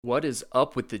What is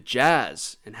up with the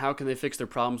Jazz, and how can they fix their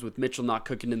problems with Mitchell not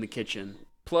cooking in the kitchen?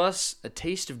 Plus, a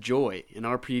taste of joy in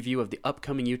our preview of the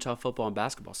upcoming Utah football and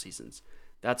basketball seasons.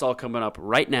 That's all coming up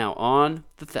right now on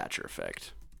The Thatcher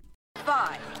Effect.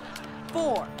 5,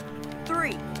 4,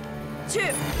 3, 2.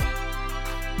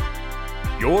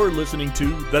 You're listening to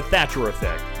The Thatcher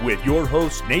Effect with your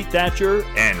hosts Nate Thatcher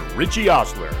and Richie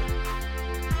Osler.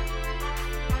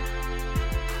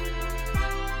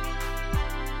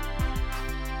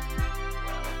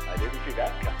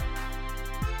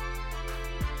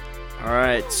 All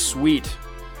right, sweet.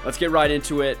 Let's get right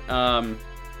into it.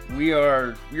 We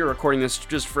are recording this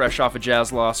just fresh off a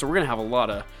Jazz loss, so we're gonna have a lot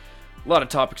of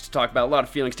topics to talk about, a lot of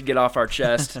feelings to get off our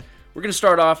chest. We're gonna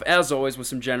start off, as always, with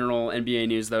some general NBA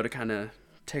news, though, to kind of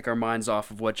take our minds off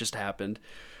of what just happened.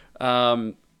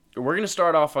 We're gonna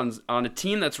start off on a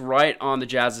team that's right on the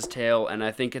Jazz's tail, and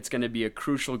I think it's gonna be a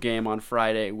crucial game on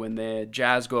Friday when the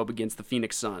Jazz go up against the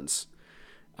Phoenix Suns.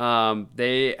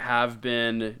 They have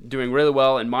been doing really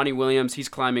well, and Monty Williams, he's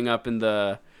climbing up in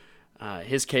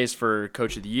his case for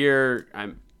Coach of the Year.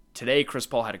 Today, Chris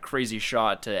Paul had a crazy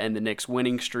shot to end the Knicks'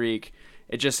 winning streak.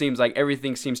 It just seems like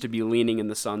everything seems to be leaning in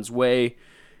the Suns' way.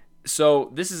 So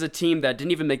this is a team that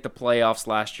didn't even make the playoffs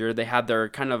last year. They had their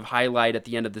kind of highlight at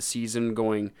the end of the season,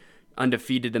 going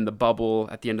undefeated in the bubble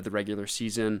at the end of the regular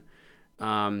season.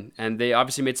 And they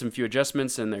obviously made some few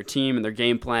adjustments in their team and their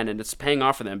game plan, and it's paying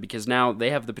off for them because now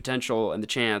they have the potential and the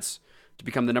chance to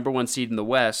become the number one seed in the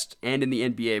West and in the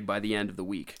NBA by the end of the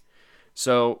week.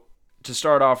 So to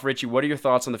start off, Richie, what are your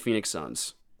thoughts on the Phoenix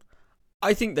Suns?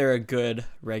 I think they're a good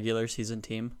regular season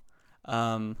team.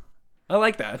 I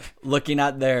like that. Looking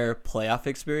at their playoff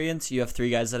experience, you have three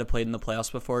guys that have played in the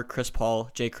playoffs before: Chris Paul,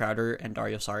 Jay Crowder, and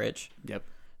Dario Saric. Yep.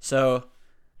 So,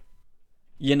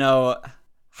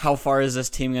 how far is this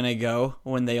team going to go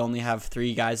when they only have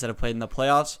three guys that have played in the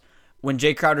playoffs? When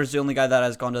Jay Crowder's the only guy that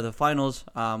has gone to the finals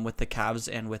with the Cavs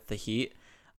and with the Heat.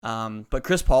 But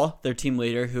Chris Paul, their team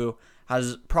leader, who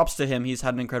has props to him, he's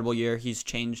had an incredible year. He's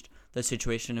changed the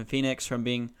situation in Phoenix from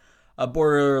being a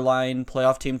borderline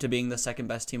playoff team to being the second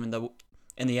best team in the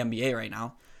NBA right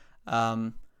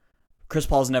now. Chris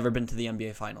Paul's never been to the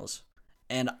NBA Finals.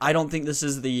 And I don't think this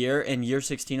is the year, in year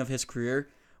 16 of his career,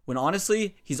 when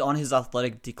honestly he's on his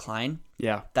athletic decline,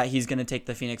 that he's going to take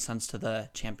the Phoenix Suns to the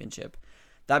championship.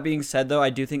 That being said, though, I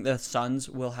do think the Suns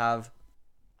will have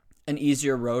an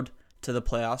easier road to the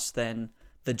playoffs than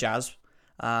the Jazz.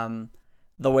 The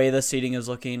way the seeding is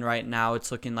looking right now,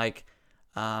 it's looking like,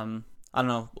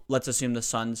 let's assume the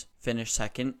Suns finish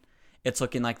second. It's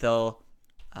looking like they'll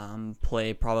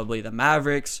play probably the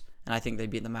Mavericks, and I think they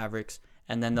beat the Mavericks,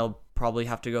 and then they'll probably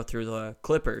have to go through the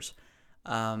Clippers.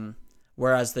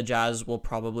 Whereas the Jazz will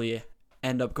probably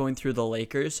end up going through the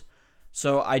Lakers.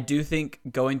 So I do think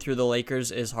going through the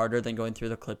Lakers is harder than going through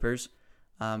the Clippers.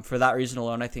 For that reason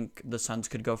alone, I think the Suns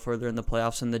could go further in the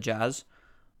playoffs than the Jazz.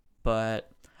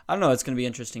 But I don't know. It's going to be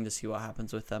interesting to see what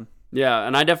happens with them. Yeah,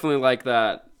 and I definitely like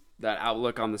that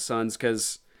outlook on the Suns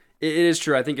because it is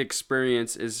true. I think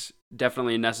experience is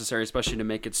definitely necessary, especially to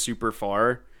make it super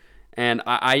far. And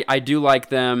I do like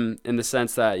them in the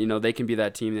sense that, they can be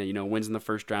that team that, wins in the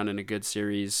first round in a good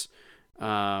series.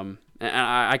 And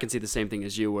I can see the same thing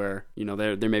as you where,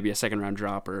 there may be a second round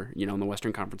drop or, in the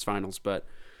Western Conference Finals. But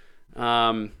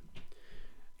I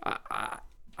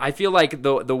feel like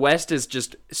the West is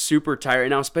just super tight right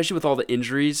now, especially with all the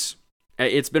injuries.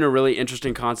 It's been a really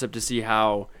interesting concept to see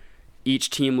how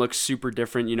each team looks super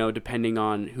different, depending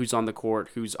on who's on the court,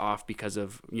 who's off because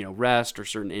of, rest or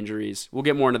certain injuries. We'll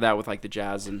get more into that with like the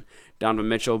Jazz and Donovan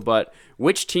Mitchell, but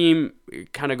which team,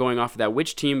 kind of going off of that,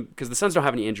 because the Suns don't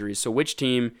have any injuries, so which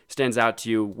team stands out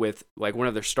to you with like one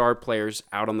of their star players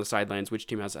out on the sidelines? Which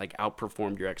team has like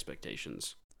outperformed your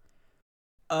expectations?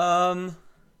 Honestly,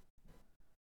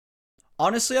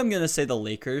 I'm going to say the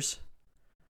Lakers.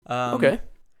 Okay.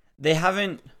 They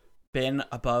haven't been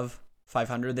above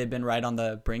 500. They've been right on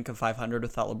the brink of 500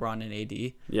 without LeBron and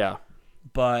AD. Yeah.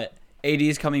 But AD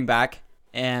is coming back,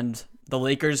 and the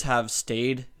Lakers have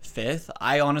stayed fifth.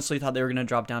 I honestly thought they were going to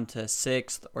drop down to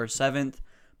 6th or 7th,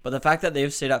 but the fact that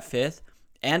they've stayed at 5th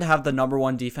and have the number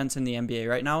one defense in the NBA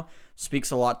right now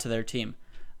speaks a lot to their team.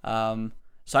 So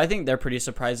I think they're pretty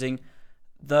surprising.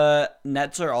 The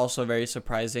Nets are also very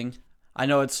surprising. I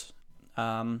know it's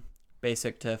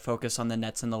basic to focus on the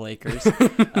Nets and the Lakers.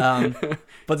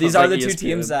 But these are the two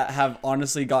teams that have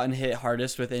honestly gotten hit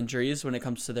hardest with injuries when it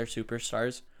comes to their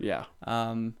superstars. Yeah.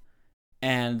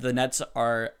 And the Nets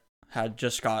had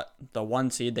just got the 1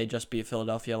 seed. They just beat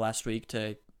Philadelphia last week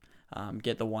to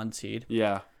get the 1 seed.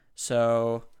 Yeah.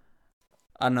 So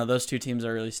I don't know. Those two teams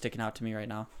are really sticking out to me right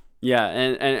now. Yeah,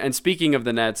 and speaking of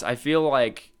the Nets, I feel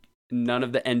like none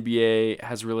of the NBA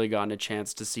has really gotten a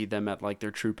chance to see them at like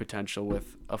their true potential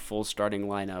with a full starting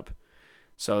lineup.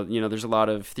 So, there's a lot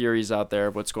of theories out there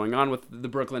of what's going on with the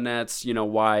Brooklyn Nets,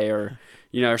 why are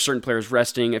certain players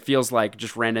resting. It feels like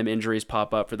just random injuries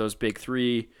pop up for those big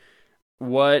three.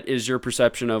 What is your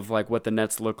perception of like what the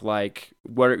Nets look like?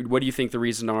 What do you think the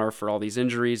reason are for all these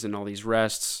injuries and all these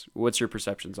rests? What's your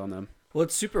perceptions on them? Well,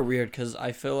 it's super weird because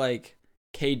I feel like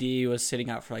KD was sitting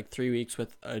out for like 3 weeks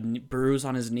with a bruise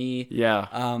on his knee.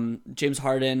 Yeah. James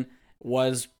Harden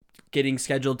was getting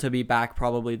scheduled to be back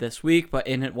probably this week, but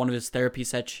in one of his therapy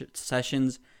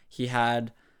sessions, he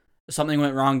had something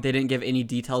went wrong. They didn't give any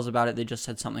details about it. They just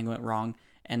said something went wrong,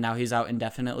 and now he's out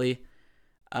indefinitely.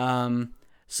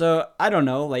 So I don't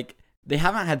know. Like, they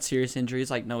haven't had serious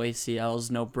injuries, like no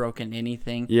ACLs, no broken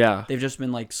anything. Yeah. They've just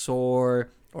been like sore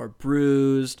or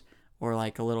bruised or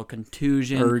like a little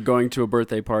contusion. Or going to a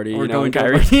birthday party. Or going to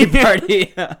a birthday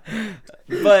party.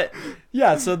 But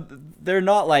yeah, so they're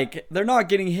not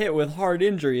getting hit with hard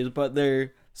injuries, but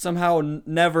they're somehow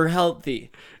never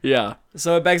healthy. Yeah.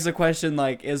 So it begs the question,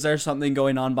 like, is there something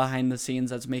going on behind the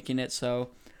scenes that's making it so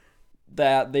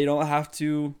that they don't have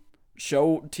to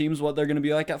show teams what they're going to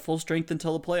be like at full strength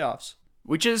until the playoffs?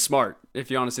 Which is smart,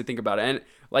 if you honestly think about it. And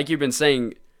like you've been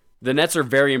saying, the Nets are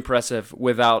very impressive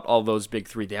without all those big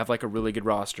three. They have like a really good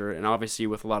roster, and obviously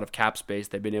with a lot of cap space,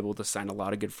 they've been able to sign a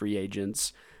lot of good free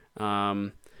agents.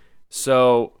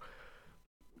 So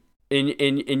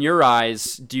in your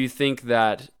eyes, do you think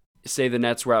that, say the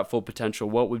Nets were at full potential,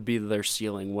 what would be their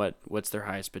ceiling? What's their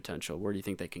highest potential? Where do you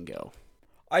think they can go?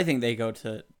 I think they go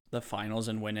to the finals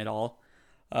and win it all.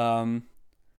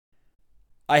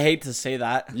 I hate to say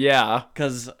that. Yeah.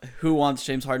 Because who wants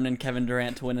James Harden and Kevin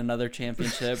Durant to win another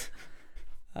championship?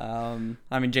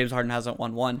 James Harden hasn't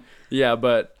won one. Yeah,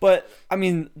 but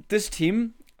this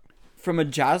team, from a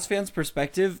Jazz fan's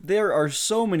perspective, there are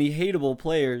so many hateable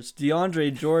players.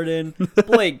 DeAndre Jordan,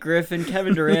 Blake Griffin,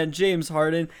 Kevin Durant, James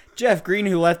Harden, Jeff Green,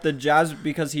 who left the Jazz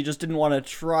because he just didn't want to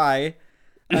try.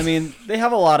 They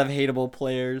have a lot of hateable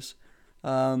players.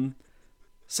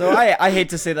 So I hate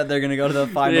to say that they're going to go to the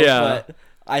finals, but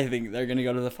I think they're going to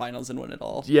go to the finals and win it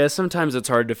all. Yeah, sometimes it's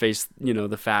hard to face,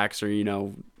 the facts or,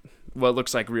 what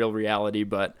looks like real reality,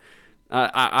 but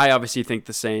I obviously think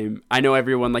the same. I know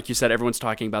everyone, like you said, everyone's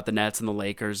talking about the Nets and the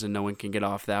Lakers and no one can get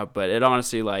off that, but it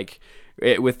honestly,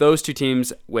 with those two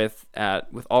teams, with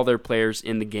all their players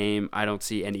in the game, I don't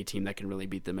see any team that can really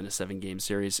beat them in a 7-game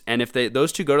series. And if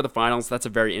those two go to the finals, that's a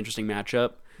very interesting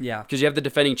matchup. Yeah. Because you have the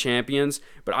defending champions,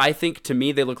 but I think, to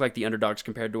me, they look like the underdogs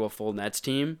compared to a full Nets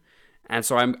team. And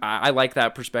so I like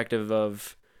that perspective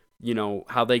of,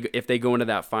 how if they go into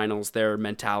that finals, their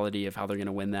mentality of how they're going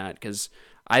to win that. Because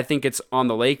I think it's on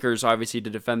the Lakers, obviously, to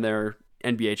defend their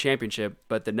NBA championship,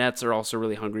 but the Nets are also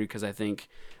really hungry because I think,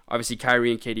 obviously,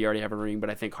 Kyrie and KD already have a ring, but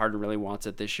I think Harden really wants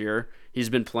it this year. He's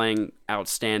been playing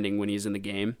outstanding when he's in the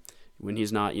game, when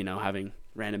he's not, having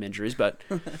random injuries. But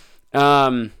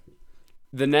the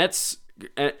Nets,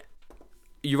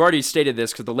 you've already stated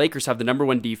this because the Lakers have the number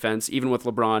one defense, even with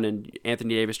LeBron and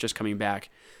Anthony Davis just coming back.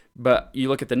 But you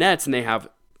look at the Nets and they have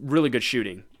really good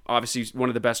shooting. Obviously, one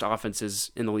of the best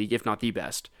offenses in the league, if not the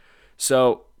best.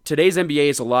 So today's NBA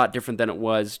is a lot different than it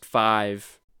was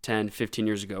 5, 10, 15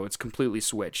 years ago. It's completely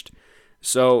switched.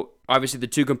 So obviously the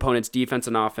two components, defense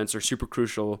and offense, are super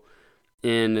crucial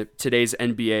in today's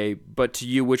NBA. But to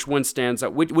you, which one stands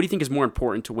out? What do you think is more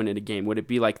important to win in a game? Would it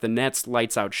be like the Nets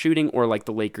lights out shooting or like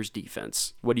the Lakers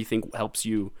defense? What do you think helps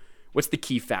you? What's the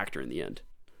key factor in the end?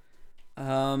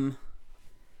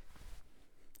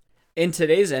 In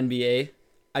today's NBA,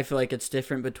 I feel like it's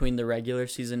different between the regular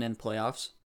season and playoffs.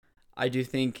 I do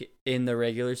think in the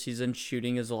regular season,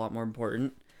 shooting is a lot more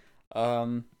important.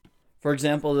 For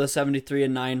example, the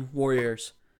 73-9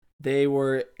 Warriors, they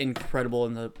were incredible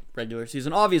in the regular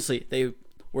season. Obviously, they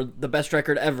were the best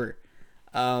record ever.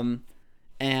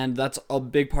 And that's a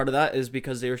big part of that is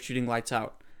because they were shooting lights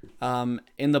out.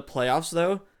 In the playoffs,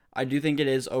 though, I do think it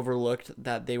is overlooked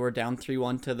that they were down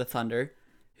 3-1 to the Thunder,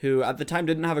 who at the time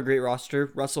didn't have a great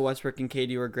roster. Russell Westbrook and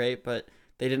KD were great, but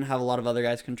they didn't have a lot of other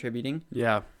guys contributing.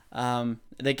 Yeah.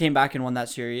 They came back and won that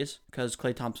series because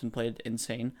Klay Thompson played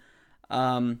insane.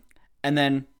 And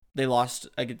then they lost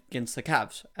against the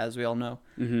Cavs, as we all know.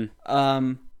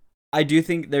 Mm-hmm. I do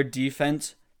think their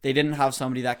defense, they didn't have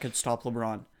somebody that could stop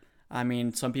LeBron.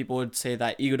 Some people would say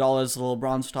that Iguodala is the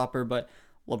LeBron stopper, but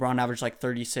LeBron averaged like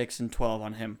 36 and 12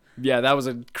 on him. Yeah, that was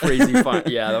a crazy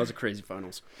that was a crazy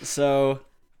finals. So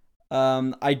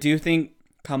I do think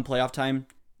come playoff time,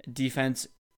 defense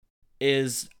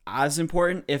is as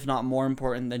important, if not more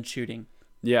important, than shooting.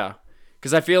 Yeah,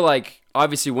 because I feel like,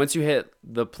 obviously, once you hit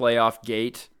the playoff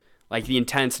gate, like the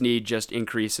intensity just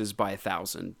increases by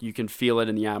 1,000. You can feel it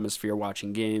in the atmosphere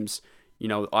watching games.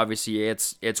 Obviously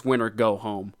it's win or go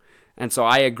home. And so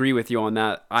I agree with you on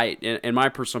that. In my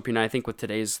personal opinion, I think with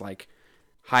today's like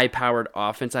high-powered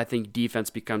offense, I think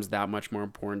defense becomes that much more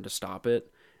important to stop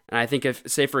it. And I think if,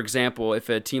 say for example, if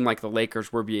a team like the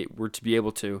Lakers were to be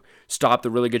able to stop the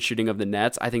really good shooting of the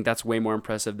Nets, I think that's way more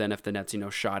impressive than if the Nets,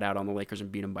 shot out on the Lakers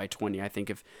and beat them by 20. I think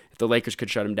if the Lakers could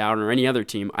shut them down or any other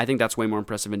team, I think that's way more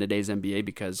impressive in today's NBA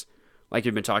because, like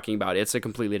you've been talking about, it's a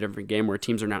completely different game where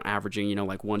teams are now averaging,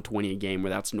 like 120 a game, where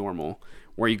that's normal.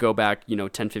 Where you go back,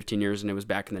 10, 15 years and it was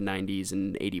back in the 90s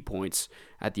and 80 points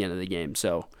at the end of the game.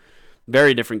 So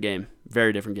very different game.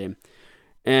 Very different game.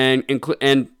 And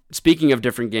speaking of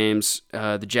different games,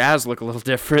 the Jazz look a little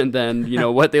different than,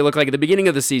 what they look like at the beginning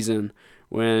of the season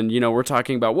when, we're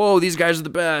talking about, whoa, these guys are the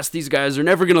best. These guys are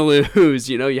never going to lose.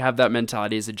 You have that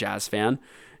mentality as a Jazz fan.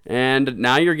 And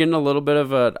now you're getting a little bit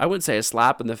of I wouldn't say a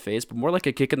slap in the face, but more like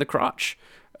a kick in the crotch.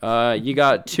 You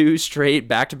got 2 straight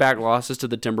back-to-back losses to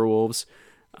the Timberwolves.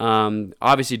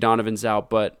 Obviously Donovan's out,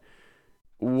 but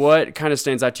what kind of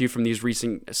stands out to you from these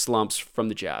recent slumps from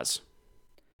the Jazz?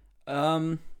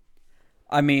 I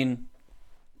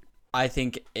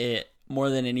think it, more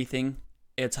than anything,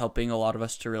 it's helping a lot of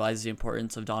us to realize the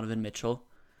importance of Donovan Mitchell.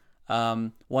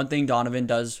 One thing Donovan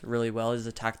does really well is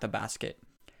attack the basket.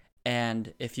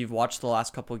 And if you've watched the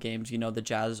last couple of games, the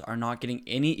Jazz are not getting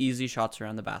any easy shots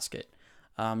around the basket.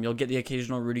 You'll get the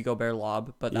occasional Rudy Gobert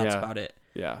lob, but that's about it.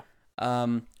 Yeah.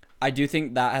 I do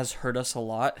think that has hurt us a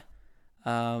lot.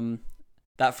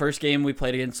 That first game we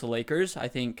played against the Lakers,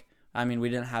 we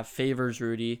didn't have Favors,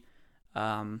 Rudy,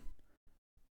 and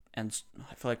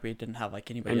I feel like we didn't have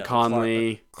like anybody. And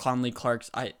Conley.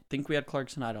 Clarkson. I think we had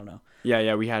Clarkson. I don't know.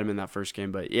 Yeah, we had him in that first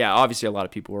game, but yeah, obviously a lot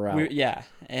of people were out.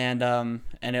 And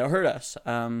it hurt us.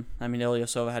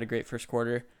 Ilyasova had a great first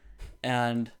quarter,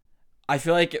 and I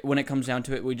feel like when it comes down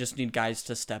to it, we just need guys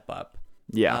to step up.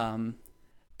 Yeah.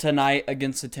 Tonight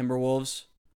against the Timberwolves,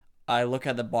 I look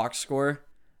at the box score,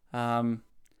 and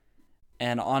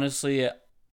honestly,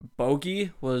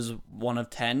 Bogey was 1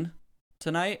 of 10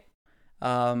 tonight.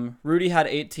 Rudy had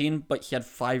 18, but he had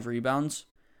 5 rebounds.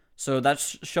 So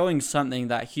that's showing something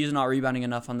that he's not rebounding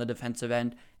enough on the defensive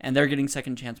end, and they're getting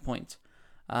second chance points.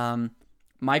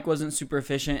 Mike wasn't super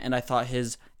efficient, and I thought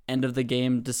his end of the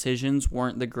game decisions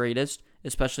weren't the greatest,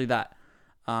 especially that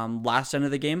last end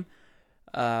of the game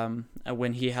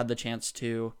when he had the chance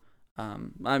to,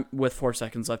 with 4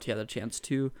 seconds left, he had a chance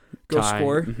to go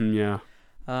score. Mm-hmm, yeah.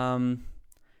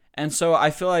 And so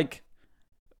I feel like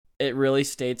it really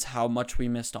states how much we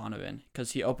miss Donovan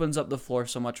because he opens up the floor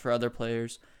so much for other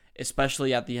players,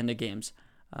 especially at the end of games.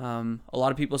 A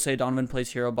lot of people say Donovan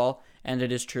plays hero ball, and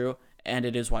it is true, and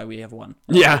it is why we have won.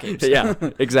 Yeah,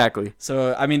 exactly.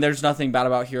 So, there's nothing bad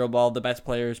about hero ball. The best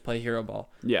players play hero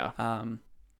ball. Yeah.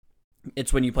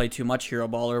 It's when you play too much hero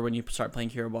ball or when you start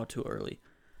playing hero ball too early.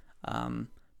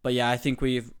 But yeah, I think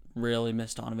we've really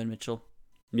missed Donovan Mitchell.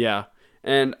 Yeah.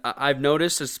 And I've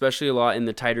noticed, especially a lot in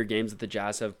the tighter games that the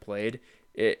Jazz have played,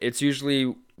 it's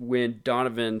usually when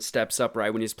Donovan steps up,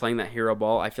 right, when he's playing that hero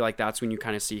ball, I feel like that's when you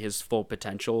kind of see his full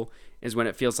potential, is when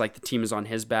it feels like the team is on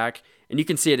his back. And you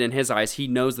can see it in his eyes. He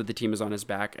knows that the team is on his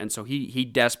back, and so he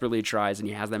desperately tries, and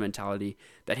he has that mentality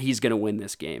that he's going to win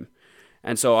this game.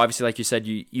 And so obviously, like you said,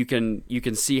 you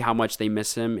can see how much they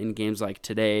miss him in games like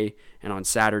today and on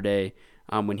Saturday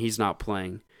when he's not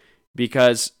playing.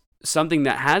 Because something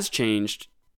that has changed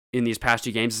in these past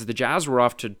 2 games is the Jazz were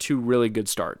off to 2 really good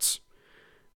starts.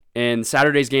 In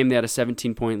Saturday's game, they had a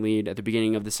 17-point lead. At the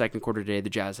beginning of the second quarter today, the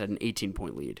Jazz had an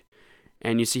 18-point lead.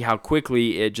 And you see how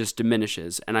quickly it just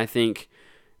diminishes. And I think,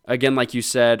 again, like you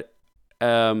said,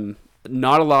 not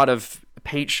a lot of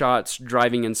paint shots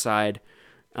driving inside,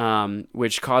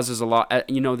 which causes a lot.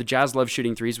 The Jazz love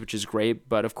shooting threes, which is great.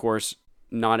 But, of course,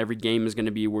 not every game is going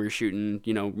to be where you're shooting,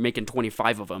 making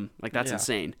 25 of them. Like, that's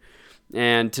insane.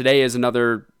 And today is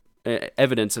another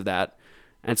evidence of that.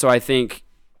 And so I think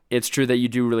it's true that you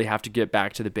do really have to get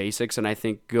back to the basics. And I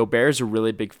think Gobert is a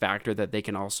really big factor that they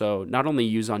can also not only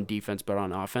use on defense, but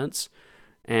on offense.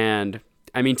 And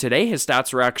today his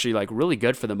stats were actually like really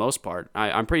good for the most part.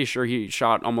 I'm pretty sure he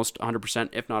shot almost 100%,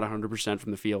 if not 100%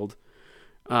 from the field.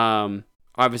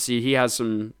 Obviously he has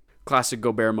some classic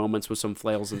Gobert moments with some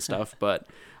flails and stuff, but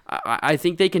I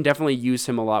think they can definitely use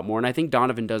him a lot more. And I think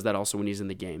Donovan does that also when he's in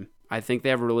the game. I think they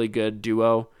have a really good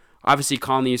duo. Obviously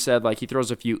Conley, you said, like he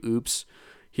throws a few oops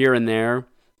here and there,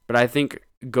 but I think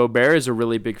Gobert is a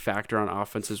really big factor on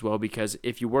offense as well, because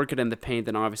if you work it in the paint,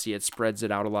 then obviously it spreads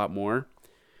it out a lot more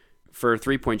for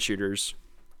 3-point shooters.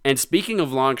 And speaking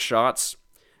of long shots,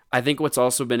 I think what's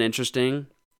also been interesting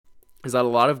is that a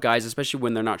lot of guys, especially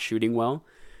when they're not shooting well,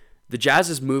 the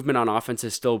Jazz's movement on offense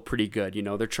is still pretty good. You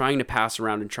know, they're trying to pass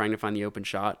around and trying to find the open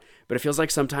shot, but it feels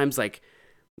like sometimes like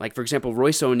for example,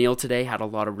 Royce O'Neal today had a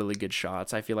lot of really good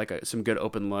shots. I feel like some good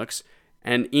open looks,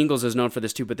 and Ingles is known for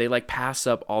this too, but they like pass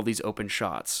up all these open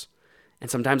shots. And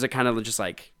sometimes it kind of just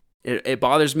like, it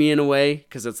bothers me in a way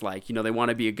because it's like, you know, they want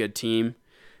to be a good team.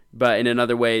 But in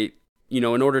another way, you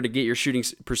know, in order to get your shooting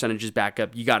percentages back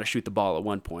up, you got to shoot the ball at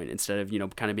one point instead of, you know,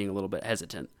 kind of being a little bit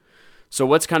hesitant. So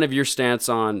what's kind of your stance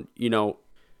on, you know,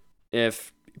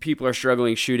 if people are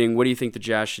struggling shooting, what do you think the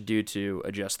Jazz should do to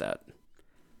adjust that?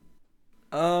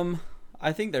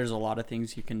 I think there's a lot of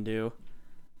things you can do.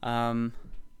 I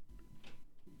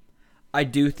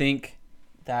do think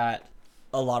that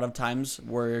a lot of times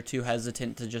we're too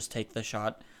hesitant to just take the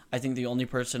shot. I think the only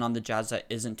person on the Jazz that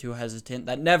isn't too hesitant,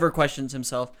 that never questions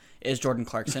himself, is Jordan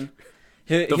Clarkson.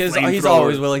 He's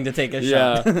always willing to take a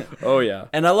shot. Yeah. Oh, yeah.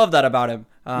 And I love that about him.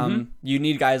 You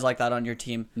need guys like that on your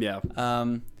team. Yeah.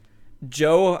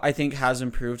 Joe, I think, has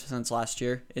improved since last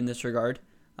year in this regard.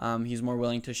 He's more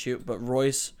willing to shoot. But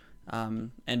Royce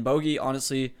and Bogey,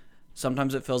 honestly,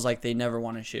 sometimes it feels like they never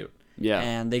want to shoot. Yeah.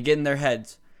 And they get in their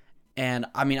heads. And,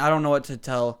 I mean, I don't know what to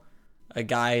tell a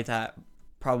guy that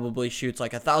probably shoots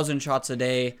like 1,000 shots a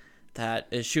day, that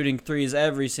is shooting threes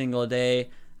every single day.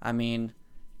 I mean,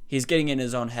 he's getting in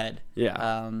his own head.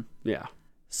 Yeah. Yeah.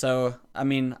 So, I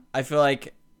mean, I feel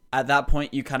like at that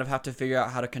point, you kind of have to figure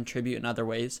out how to contribute in other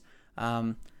ways.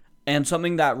 And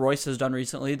something that Royce has done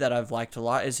recently that I've liked a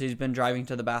lot is he's been driving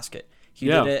to the basket. He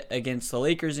did it against the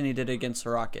Lakers and he did it against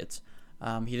the Rockets.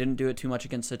 He didn't do it too much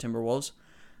against the Timberwolves.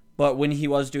 But when he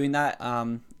was doing that,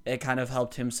 it kind of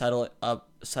helped him settle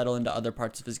into other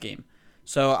parts of his game.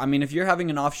 So, I mean, if you're having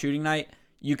an off shooting night,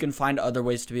 you can find other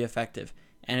ways to be effective.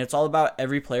 And it's all about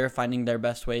every player finding their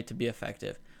best way to be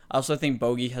effective. I also think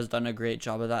Bogey has done a great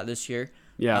job of that this year.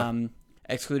 Yeah.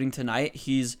 Excluding tonight,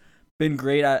 he's been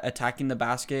great at attacking the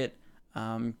basket,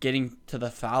 getting to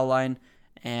the foul line,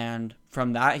 and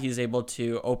from that, he's able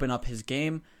to open up his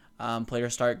game.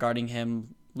 Players start guarding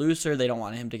him looser. They don't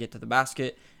want him to get to the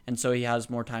basket, and so he has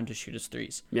more time to shoot his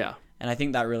threes. Yeah. And I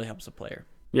think that really helps the player.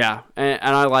 Yeah, and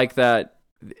I like that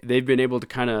they've been able to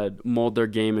kind of mold their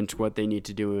game into what they need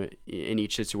to do in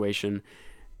each situation.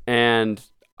 And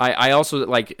I also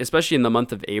like, especially in the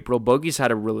month of April, Bogey's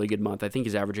had a really good month. I think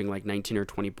he's averaging like 19 or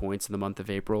 20 points in the month of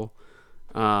April,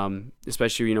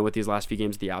 especially, you know, with these last few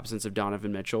games, the absence of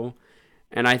Donovan Mitchell.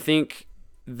 And I think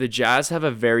the Jazz have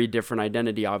a very different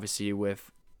identity, obviously,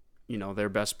 with, you know, their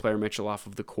best player, Mitchell, off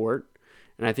of the court.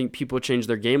 And I think people change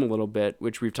their game a little bit,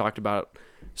 which we've talked about.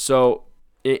 So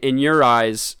in your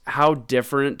eyes, how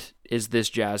different is this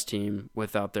Jazz team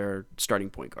without their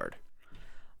starting point guard?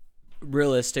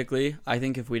 Realistically, I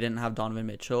think if we didn't have Donovan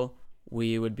Mitchell,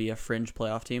 we would be a fringe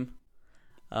playoff team.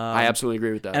 I absolutely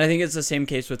agree with that. And I think it's the same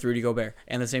case with Rudy Gobert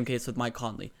and the same case with Mike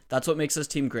Conley. That's what makes this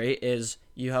team great is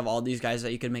you have all these guys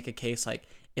that you could make a case like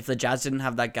if the Jazz didn't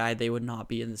have that guy, they would not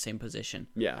be in the same position.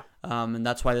 Yeah. And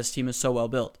that's why this team is so well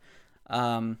built.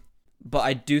 But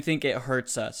I do think it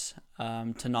hurts us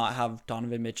to not have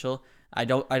Donovan Mitchell. I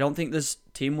don't think this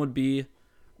team would be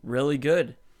really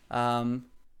good,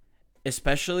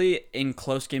 especially in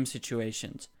close game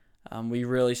situations. We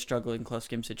really struggle in close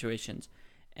game situations.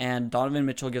 And Donovan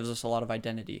Mitchell gives us a lot of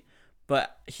identity.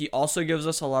 But he also gives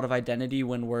us a lot of identity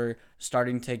when we're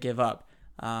starting to give up.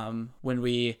 When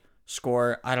we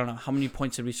score, I don't know, how many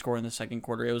points did we score in the second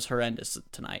quarter? It was horrendous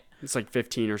tonight. It's like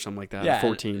 15 or something like that. Yeah,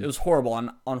 14. It was horrible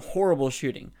on horrible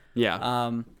shooting. Yeah.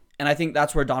 And I think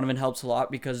that's where Donovan helps a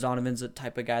lot because Donovan's the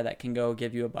type of guy that can go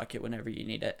give you a bucket whenever you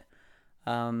need it.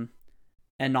 And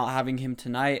not having him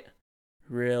tonight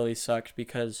really sucked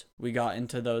because we get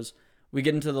into those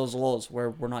lulls where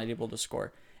we're not able to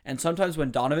score. And sometimes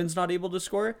when Donovan's not able to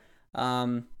score,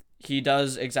 he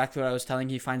does exactly what I was telling.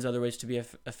 He finds other ways to be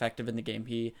effective in the game.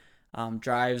 He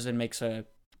drives and makes a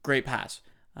great pass,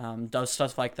 does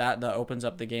stuff like that opens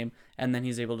up the game, and then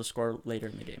he's able to score later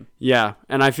in the game. Yeah,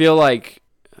 and I feel like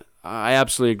I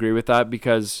absolutely agree with that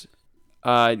because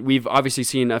we've obviously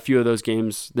seen a few of those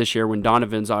games this year when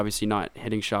Donovan's obviously not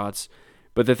hitting shots.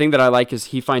 But the thing that I like is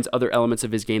he finds other elements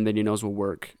of his game that he knows will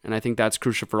work. And I think that's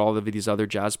crucial for all of these other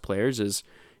Jazz players is,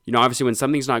 you know, obviously when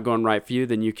something's not going right for you,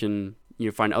 then you can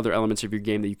find other elements of your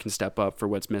game that you can step up for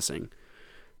what's missing.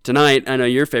 Tonight, I know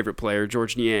your favorite player,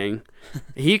 George Niang,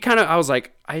 I was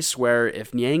like, I swear,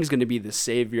 if Niang's going to be the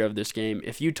savior of this game,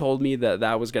 if you told me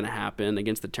that was going to happen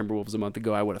against the Timberwolves a month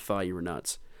ago, I would have thought you were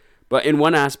nuts. But in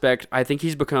one aspect, I think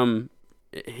he's become,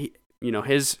 his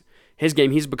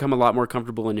game, he's become a lot more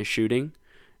comfortable in his shooting.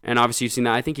 And obviously you've seen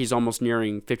that. I think he's almost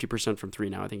nearing 50% from three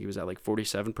now. I think he was at like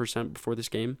 47% before this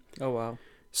game. Oh, wow.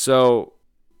 So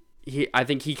I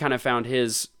think he kind of found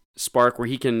his spark where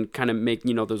he can kind of make,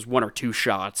 those one or two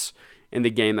shots in the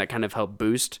game that kind of help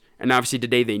boost. And obviously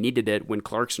today they needed it when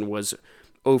Clarkson was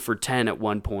 0 for 10 at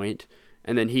one point,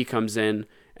 and then he comes in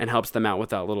and helps them out with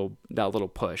that little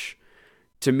push.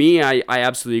 To me, I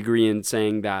absolutely agree in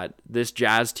saying that this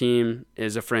Jazz team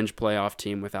is a fringe playoff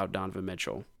team without Donovan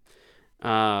Mitchell.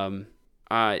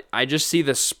 I just see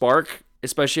the spark,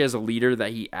 especially as a leader,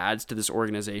 that he adds to this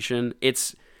organization.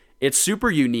 It's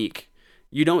super unique.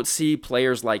 You don't see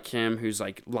players like him who's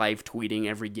like live tweeting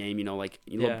every game,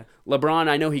 LeBron,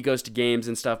 I know he goes to games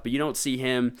and stuff, but you don't see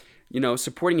him,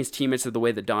 supporting his teammates the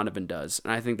way that Donovan does.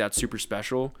 And I think that's super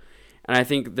special. And I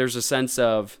think there's a sense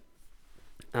of,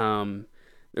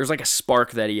 there's like a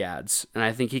spark that he adds. And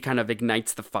I think he kind of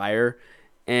ignites the fire.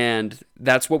 And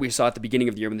that's what we saw at the beginning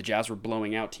of the year when the Jazz were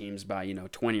blowing out teams by,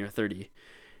 20 or 30.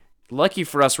 Lucky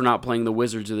for us, we're not playing the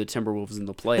Wizards or the Timberwolves in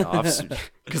the playoffs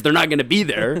because they're not going to be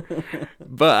there.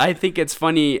 But I think it's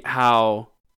funny how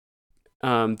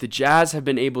the Jazz have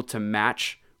been able to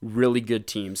match really good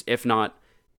teams, if not,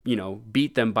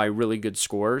 beat them by really good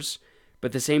scores. But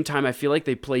at the same time, I feel like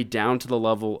they play down to the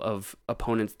level of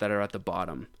opponents that are at the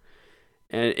bottom.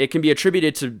 And it can be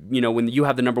attributed to, when you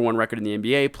have the number one record in the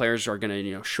NBA, players are going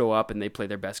to, show up and they play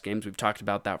their best games. We've talked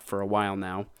about that for a while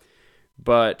now.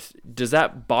 But does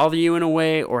that bother you in a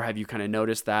way, or have you kind of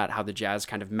noticed that, how the Jazz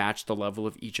kind of match the level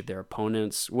of each of their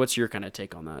opponents? What's your kind of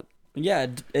take on that? Yeah,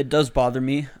 it does bother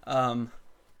me.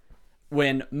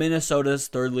 When Minnesota's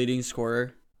third leading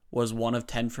scorer was 1 of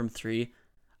 10 from 3,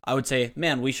 I would say,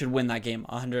 man, we should win that game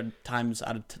 100 times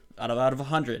out of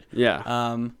 100.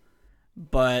 Yeah.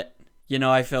 But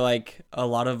I feel like a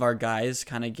lot of our guys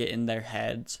kind of get in their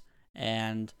heads,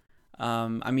 and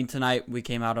tonight we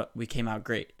came out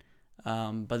great.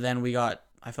 But then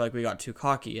I feel like we got too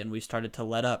cocky and we started to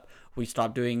let up. We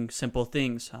stopped doing simple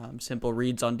things, simple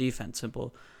reads on defense,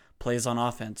 simple plays on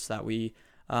offense that we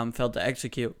failed to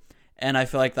execute. And I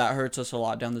feel like that hurts us a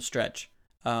lot down the stretch,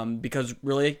 because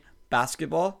really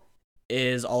basketball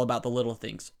is all about the little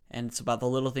things, and it's about the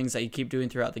little things that you keep doing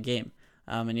throughout the game.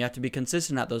 And you have to be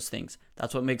consistent at those things.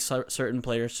 That's what makes certain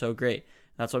players so great.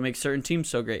 That's what makes certain teams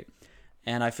so great.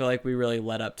 And I feel like we really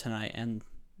let up tonight, and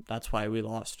that's why we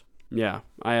lost. Yeah,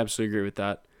 I absolutely agree with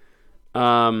that.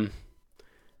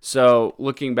 So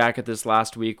looking back at this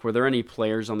last week, were there any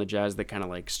players on the Jazz that kind of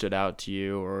like stood out to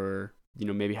you, or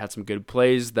maybe had some good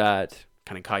plays that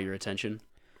kind of caught your attention?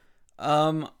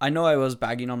 I know I was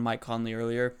bagging on Mike Conley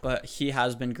earlier, but he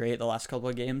has been great the last couple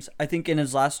of games. I think in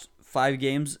his last 5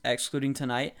 games, excluding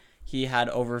tonight, he had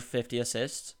over 50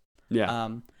 assists.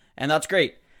 Yeah. And that's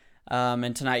great.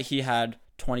 And tonight he had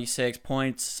 26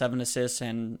 points, 7 assists,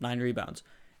 and 9 rebounds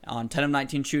on 10 of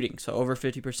 19 shooting, so over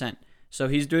 50%. So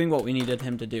he's doing what we needed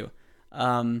him to do.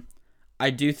 I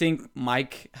do think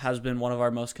Mike has been one of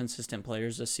our most consistent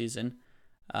players this season.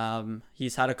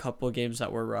 He's had a couple of games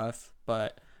that were rough,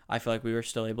 but I feel like we were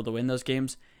still able to win those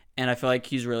games, and I feel like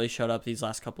he's really showed up these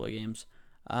last couple of games.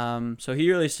 So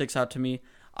he really sticks out to me.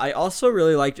 I also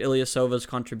really liked Ilyasova's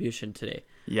contribution today.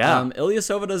 Yeah.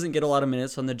 Ilyasova doesn't get a lot of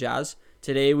minutes on the Jazz.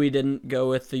 Today we didn't go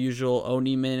with the usual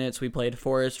Oni minutes. We played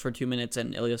Forrest for 2 minutes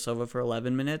and Ilyasova for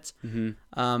 11 minutes. Mm-hmm.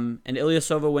 And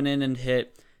Ilyasova went in and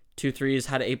hit 2 threes,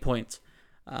 had 8 points,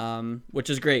 which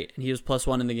is great. And he was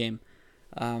 +1 in the game.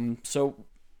 So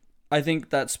I think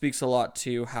that speaks a lot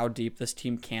to how deep this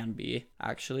team can be,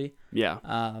 actually. Yeah.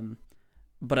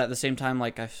 But at the same time,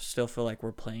 like, I still feel like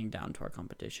we're playing down to our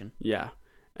competition. Yeah.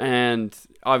 And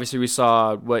obviously we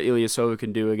saw what Ilyasova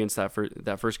can do against that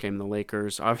first game, the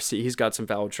Lakers. Obviously he's got some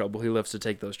foul trouble. He loves to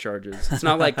take those charges. It's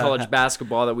not like college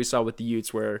basketball that we saw with the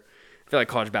Utes, where I feel like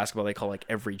college basketball they call like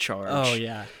every charge. Oh,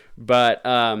 yeah. But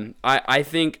I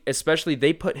think especially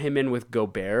they put him in with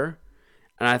Gobert,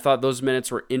 and I thought those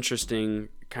minutes were interesting,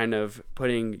 kind of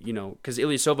putting, because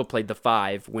Ilyasova played the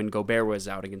 5 when Gobert was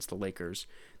out against the Lakers.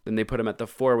 Then they put him at the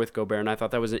 4 with Gobert, and I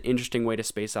thought that was an interesting way to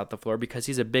space out the floor because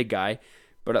he's a big guy.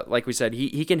 But like we said,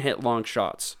 he can hit long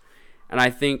shots. And I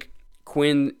think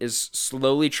Quinn is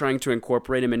slowly trying to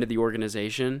incorporate him into the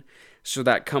organization so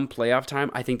that come playoff time,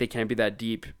 I think they can be that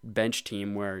deep bench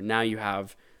team where now you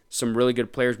have some really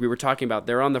good players. We were talking about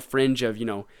they're on the fringe of,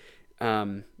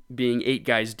 being 8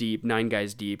 guys deep, 9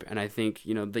 guys deep. And I think,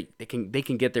 they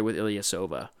can get there with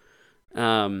Ilyasova.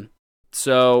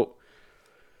 So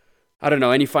I don't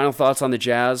know. Any final thoughts on the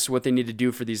Jazz, what they need to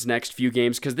do for these next few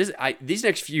games? Because these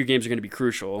next few games are going to be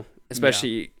crucial,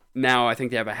 especially now. I think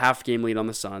they have a half game lead on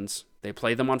the Suns. They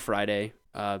play them on Friday.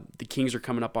 The Kings are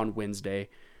coming up on Wednesday.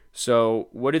 So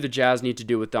what do the Jazz need to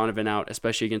do with Donovan out,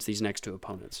 especially against these next two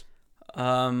opponents?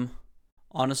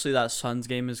 Honestly, that Suns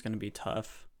game is going to be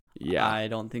tough. Yeah. I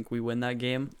don't think we win that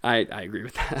game. I agree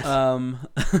with that.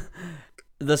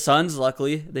 The Suns,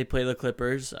 luckily, they play the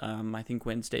Clippers, I think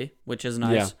Wednesday, which is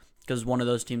nice because one of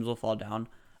those teams will fall down,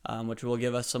 which will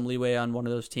give us some leeway on one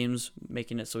of those teams,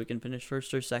 making it so we can finish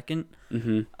first or second.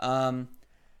 Mm-hmm.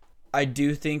 I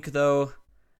do think, though,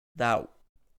 that,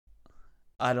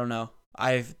 I don't know.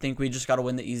 I think we just got to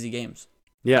win the easy games.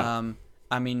 Yeah.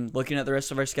 I mean, looking at the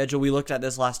rest of our schedule, we looked at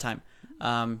this last time.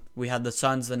 We had the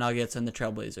Suns, the Nuggets, and the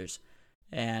Trailblazers.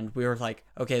 And we were like,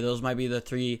 okay, those might be the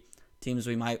three teams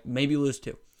we might maybe lose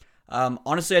to.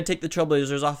 Honestly, I'd take the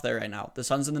Trailblazers off there right now. The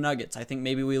Suns and the Nuggets. I think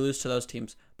maybe we lose to those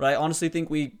teams. But I honestly think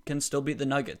we can still beat the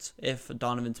Nuggets if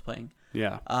Donovan's playing.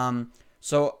 Yeah.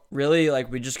 So really,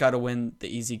 like, we just got to win the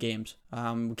easy games.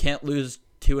 We can't lose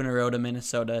 2 in a row to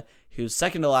Minnesota, who's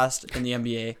second to last in the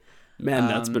NBA. Man,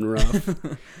 that's been rough.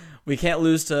 We can't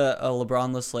lose to a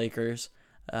LeBron-less Lakers.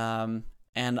 And,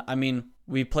 I mean,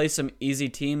 we play some easy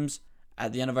teams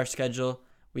at the end of our schedule.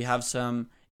 We have some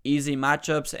easy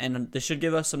matchups, and this should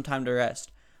give us some time to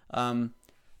rest.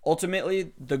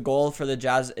 Ultimately, the goal for the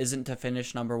Jazz isn't to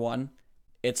finish number 1.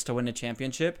 It's to win a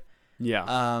championship.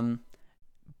 Yeah.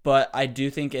 But I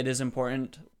do think it is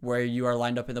important where you are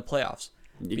lined up in the playoffs.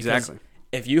 Exactly.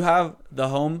 If you have the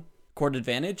home court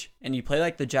advantage and you play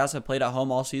like the Jazz have played at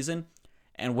home all season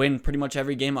and win pretty much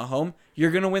every game at home, you're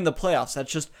going to win the playoffs.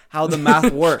 That's just how the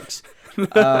math works.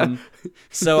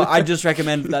 So I just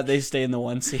recommend that they stay in the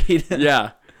 1 seed.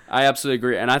 Yeah, I absolutely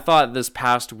agree. And I thought this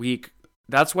past week,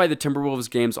 that's why the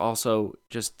Timberwolves games also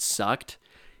just sucked,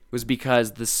 was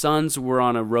because the Suns were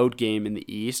on a road game in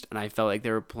the East, and I felt like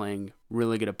they were playing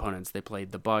really good opponents. They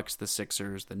played the Bucks, the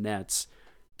Sixers, the Nets.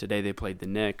 Today they played the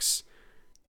Knicks.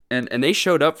 And they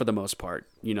showed up for the most part.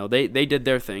 You know, they did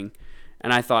their thing.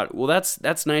 And I thought, well, that's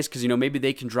nice because, you know, maybe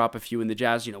they can drop a few in the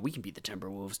Jazz. You know, we can beat the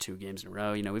Timberwolves 2 games in a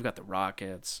row. You know, we've got the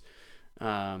Rockets, you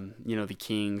know, the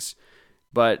Kings.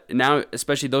 But now,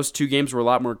 especially those 2 games were a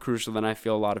lot more crucial than I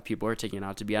feel a lot of people are taking it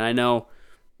out to be. And I know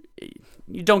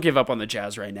you don't give up on the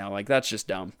Jazz right now. Like, that's just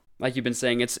dumb. Like you've been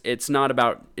saying, it's not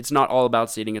all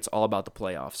about seeding. It's all about the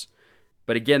playoffs.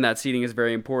 But again, that seeding is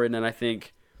very important. And I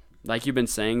think, like you've been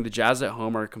saying, the Jazz at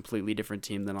home are a completely different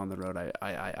team than on the road,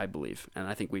 I believe. And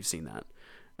I think we've seen that.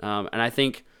 And I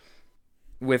think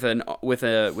with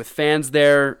fans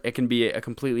there, it can be a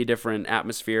completely different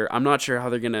atmosphere. I'm not sure how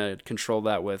they're going to control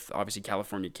that with, obviously,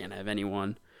 California can't have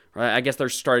anyone. Right? I guess they're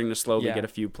starting to slowly get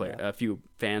a few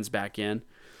fans back in.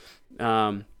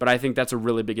 But I think that's a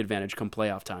really big advantage come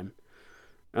playoff time.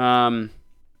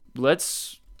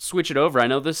 Let's switch it over. I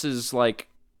know this is like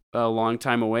a long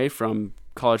time away from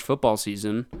college football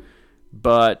season,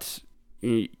 but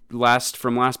last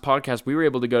podcast we were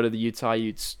able to go to the Utah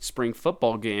Utes spring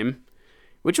football game,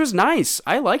 which was nice.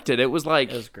 I liked it. It was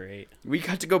great. We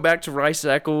got to go back to Rice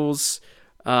Eccles,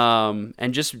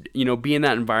 and just, you know, be in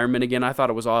that environment again. I thought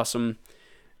it was awesome,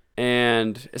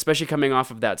 and especially coming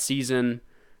off of that season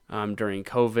during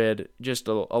COVID, just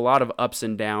a lot of ups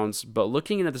and downs. But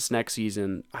looking into this next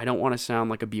season, I don't want to sound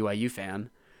like a BYU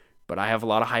fan, but I have a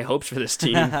lot of high hopes for this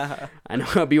team. I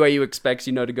know BYU expects,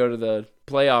 you know, to go to the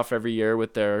playoff every year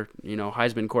with their, you know,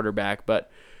 Heisman quarterback. But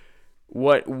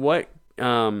what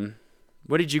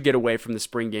did you get away from the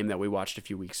spring game that we watched a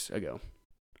few weeks ago?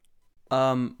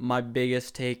 My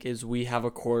biggest take is we have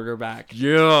a quarterback.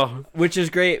 Yeah. Which is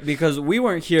great because we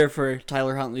weren't here for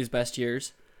Tyler Huntley's best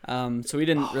years. So we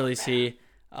didn't really see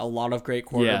a lot of great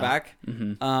quarterback. Yeah.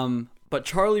 Mm-hmm. But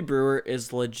Charlie Brewer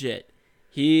is legit.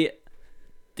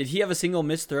 Did he have a single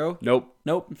missed throw? Nope.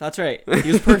 That's right.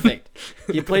 He was perfect.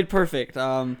 He played perfect.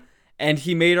 And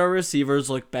he made our receivers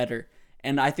look better.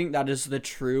 And I think that is the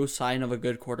true sign of a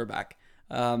good quarterback.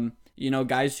 You know,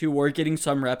 guys who were getting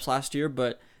some reps last year,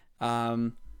 but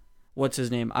what's his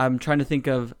name? I'm trying to think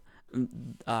of.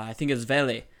 I think it's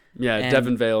Vele. Yeah,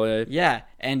 Devin Vele. Yeah,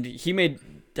 and he made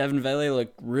Devin Vele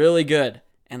look really good.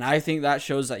 And I think that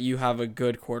shows that you have a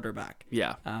good quarterback.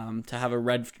 Yeah. To have a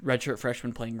redshirt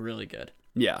freshman playing really good.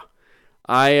 Yeah,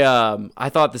 I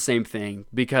thought the same thing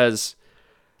because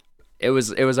it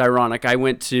was ironic. I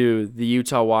went to the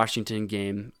Utah-Washington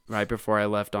game right before I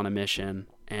left on a mission,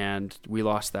 and we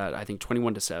lost that, I think,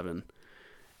 21-7.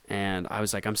 And I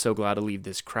was like, I'm so glad to leave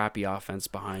this crappy offense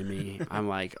behind me. I'm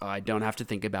like, oh, I don't have to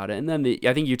think about it. And then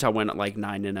I think Utah went at like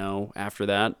 9-0 after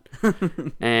that,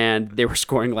 and they were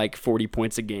scoring like 40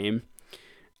 points a game.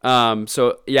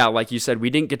 So yeah, like you said, we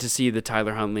didn't get to see the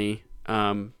Tyler Huntley.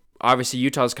 Obviously,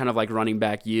 Utah's kind of like running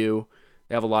back you.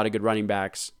 They have a lot of good running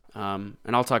backs, and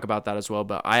I'll talk about that as well.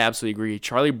 But I absolutely agree.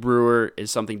 Charlie Brewer is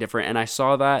something different, and I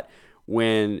saw that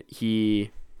when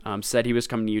he said he was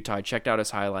coming to Utah. I checked out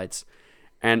his highlights,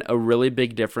 and a really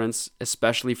big difference,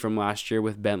 especially from last year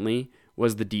with Bentley,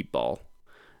 was the deep ball.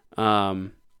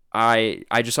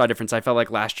 I just saw a difference. I felt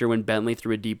like last year when Bentley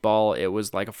threw a deep ball, it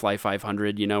was like a fly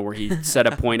 500, where he set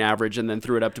a point average and then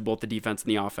threw it up to both the defense and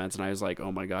the offense. And I was like,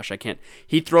 oh my gosh, I can't.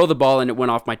 He'd throw the ball and it went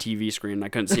off my TV screen and I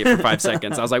couldn't see it for 5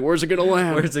 seconds. I was like, where's it going to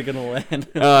land? Where's it going to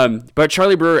land? But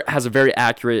Charlie Brewer has a very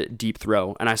accurate deep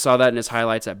throw. And I saw that in his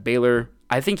highlights at Baylor.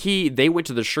 I think they went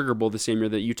to the Sugar Bowl the same year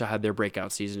that Utah had their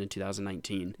breakout season in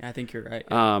 2019. I think you're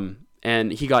right.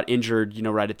 And he got injured,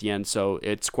 right at the end, so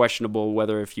it's questionable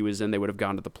whether if he was in, they would have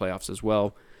gone to the playoffs as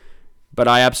well. But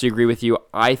I absolutely agree with you.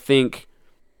 I think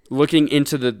looking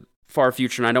into the far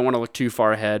future, and I don't want to look too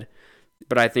far ahead,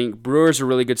 but I think Brewer's a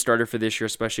really good starter for this year,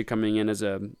 especially coming in as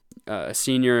a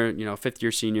senior,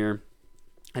 fifth-year senior.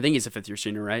 I think he's a fifth-year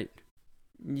senior, right?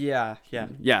 Yeah. I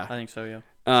think so, yeah.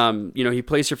 He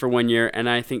plays here for 1 year, and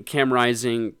I think Cam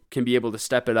Rising can be able to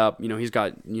step it up. He's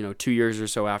got, 2 years or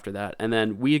so after that. And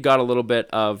then we got a little bit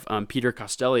of Peter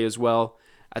Costelli as well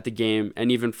at the game.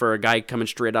 And even for a guy coming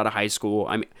straight out of high school,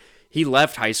 I mean, he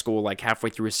left high school like halfway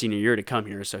through his senior year to come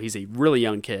here. So he's a really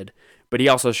young kid, but he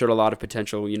also showed a lot of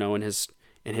potential, in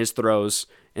his throws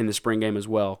in the spring game as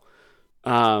well.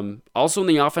 Also in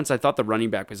the offense, I thought the running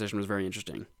back position was very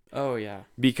interesting. Oh, yeah.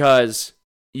 Because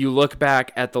you look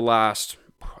back at the last,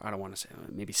 I don't want to say,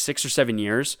 maybe 6 or 7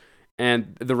 years,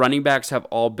 and the running backs have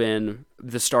all been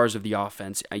the stars of the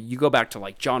offense. You go back to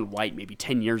like John White maybe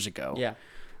 10 years ago.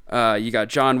 Yeah. You got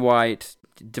John White,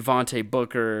 Devontae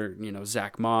Booker,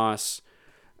 Zach Moss,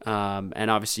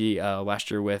 and obviously last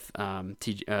year with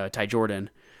Ty Jordan.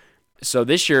 So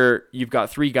this year, you've got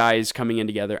 3 guys coming in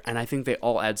together, and I think they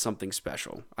all add something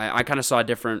special. I kind of saw a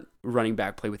different running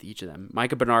back play with each of them.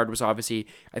 Micah Bernard was obviously,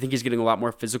 I think he's getting a lot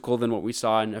more physical than what we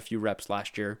saw in a few reps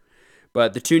last year.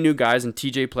 But the 2 new guys, and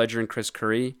TJ Pledger and Chris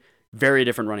Curry, very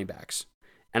different running backs.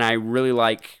 And I really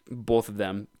like both of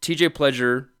them. TJ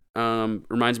Pledger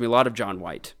reminds me a lot of John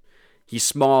White. He's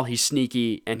small, he's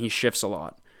sneaky, and he shifts a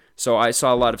lot. So I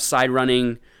saw a lot of side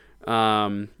running,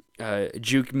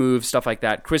 juke moves, stuff like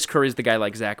that. Chris Curry's the guy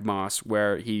like Zach Moss,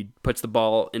 where he puts the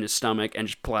ball in his stomach and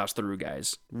just plows through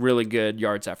guys. Really good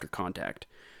yards after contact.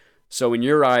 So in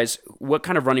your eyes, what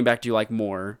kind of running back do you like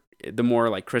more? The more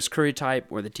like Chris Curry type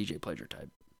or the TJ Pledger type?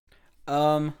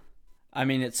 I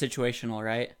mean, it's situational,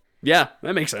 right? Yeah,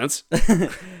 that makes sense.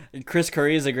 Chris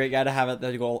Curry is a great guy to have at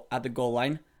the goal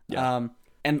line. Yeah.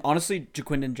 And honestly,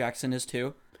 Jaquindon Jackson is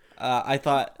too. I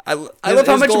thought I love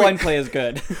how much goal line play is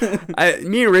good.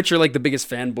 Me and Rich are like the biggest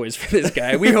fanboys for this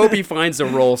guy. We hope he finds a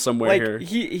role somewhere here.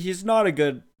 He's not a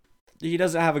good. He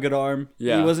doesn't have a good arm.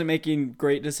 Yeah. He wasn't making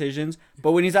great decisions,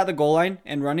 but when he's at the goal line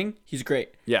and running, he's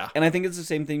great. Yeah. And I think it's the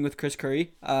same thing with Chris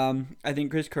Curry. I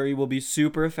think Chris Curry will be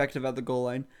super effective at the goal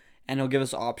line, and he'll give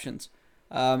us options.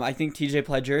 I think TJ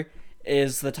Pledger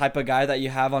is the type of guy that you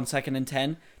have on 2nd and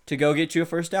 10 to go get you a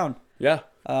first down. Yeah.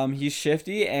 He's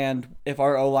shifty, and if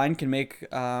our O-line can make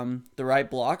the right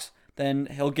blocks, then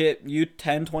he'll get you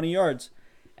 10, 20 yards.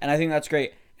 And I think that's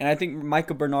great. And I think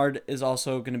Micah Bernard is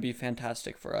also going to be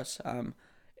fantastic for us.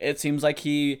 It seems like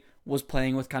he was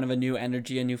playing with kind of a new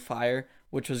energy, a new fire,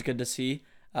 which was good to see.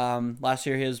 Last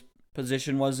year, his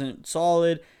position wasn't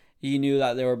solid. He knew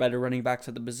that there were better running backs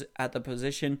at the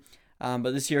position.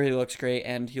 But this year, he looks great,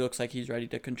 and he looks like he's ready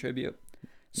to contribute.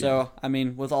 So, I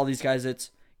mean, with all these guys,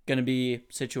 it's going to be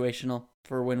situational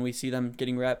for when we see them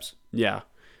getting reps. Yeah.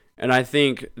 And I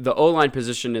think the O-line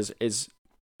position is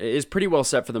pretty well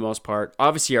set for the most part.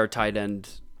 Obviously, our tight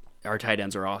ends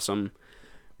are awesome.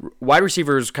 Wide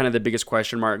receiver is kind of the biggest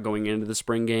question mark going into the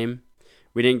spring game.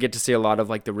 We didn't get to see a lot of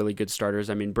like the really good starters.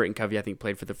 I mean, Britton Covey, I think,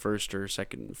 played for the first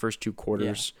 2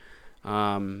 quarters,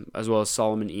 as well as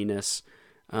Solomon Enos.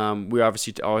 We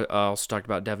obviously also talked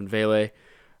about Devin Vele.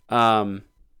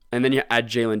 And then you add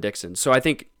Jalen Dixon. So I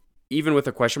think even with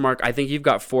a question mark, I think you've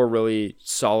got 4 really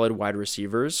solid wide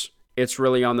receivers. It's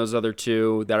really on those other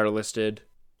 2 that are listed,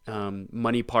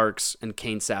 Money Parks and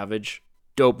Kane Savage.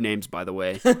 Dope names, by the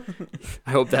way.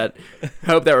 I hope that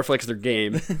reflects their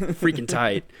game. Freaking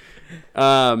tight.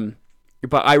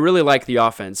 But I really like the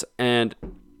offense. And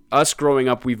us growing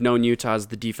up, we've known Utah as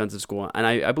the defensive school. And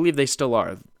I believe they still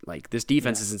are. Like, this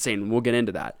defense is insane. We'll get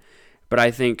into that. But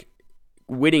I think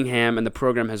Whittingham and the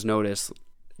program has noticed,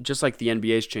 just like the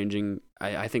NBA is changing,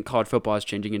 I think college football is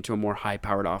changing into a more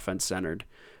high-powered offense-centered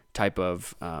type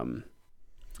of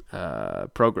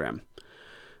program.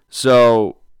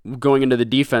 So going into the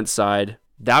defense side,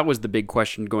 that was the big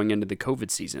question going into the COVID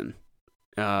season.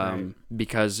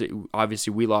 because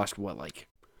obviously we lost, like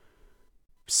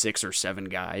 6 or 7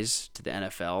 guys to the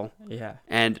NFL. Yeah.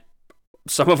 And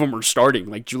some of them are starting,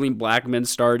 like Julian Blackmon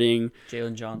starting.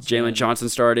 Jalen Johnson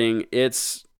starting.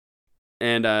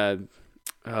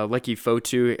 Lecky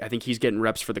Fotu, I think he's getting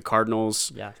reps for the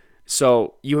Cardinals. Yeah.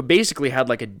 So you basically had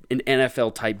like an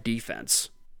NFL type defense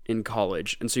in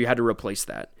college, and so you had to replace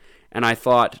that. And I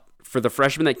thought for the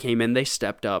freshmen that came in, they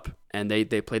stepped up and they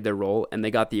played their role, and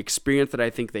they got the experience that I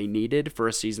think they needed for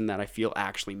a season that I feel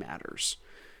actually matters.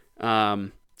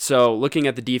 So looking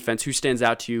at the defense, who stands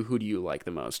out to you? Who do you like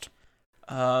the most?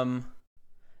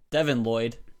 Devin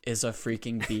Lloyd is a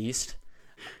freaking beast.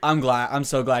 I'm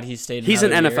so glad he stayed. He's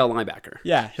an another NFL year. linebacker.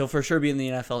 Yeah, he'll for sure be in the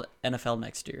NFL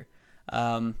next year.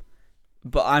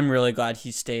 But I'm really glad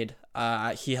he stayed.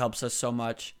 He helps us so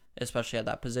much, especially at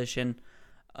that position.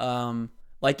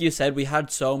 Like you said, we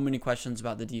had so many questions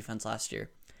about the defense last year.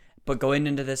 But going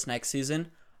into this next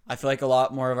season, I feel like a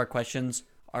lot more of our questions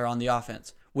are on the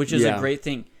offense, which is a great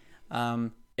thing.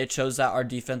 It shows that our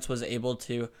defense was able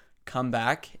to come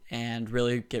back and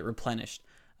really get replenished.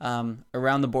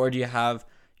 Around the board, you have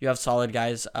solid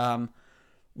guys.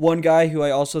 One guy who I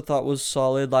also thought was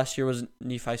solid last year was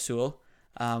Nephi Sewell.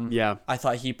 I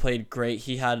thought he played great.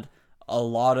 He had a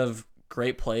lot of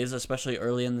great plays, especially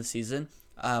early in the season.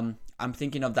 I'm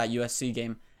thinking of that USC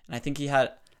game, and I think he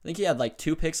had like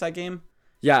 2 picks that game.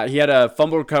 Yeah, he had a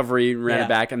fumble recovery, ran it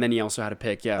back, and then he also had a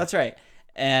pick. Yeah, that's right.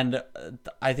 And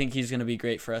I think he's going to be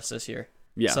great for us this year.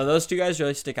 Yeah. So those 2 guys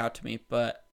really stick out to me.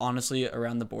 But honestly,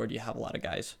 around the board, you have a lot of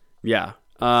guys. Yeah.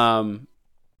 The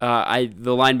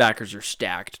linebackers are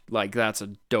stacked. Like, that's a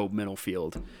dope middle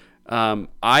field.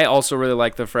 I also really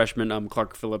like the freshman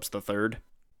Clark Phillips III,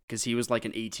 because he was like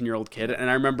an 18-year-old kid. And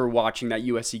I remember watching that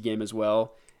USC game as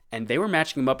well, and they were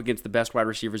matching him up against the best wide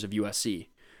receivers of USC.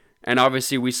 And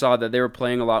obviously we saw that they were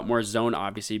playing a lot more zone,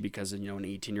 obviously, because, an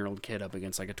 18-year-old kid up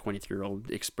against like a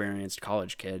 23-year-old experienced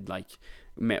college kid, like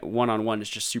one-on-one is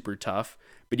just super tough.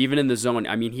 But even in the zone,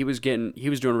 I mean, he was doing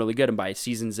really good. And by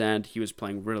season's end, he was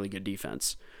playing really good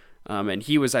defense. And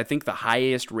he was, I think, the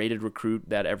highest rated recruit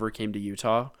that ever came to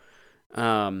Utah.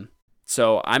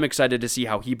 So I'm excited to see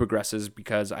how he progresses,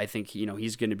 because I think,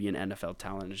 he's going to be an NFL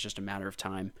talent. It's just a matter of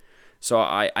time. So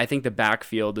I think the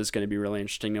backfield is going to be really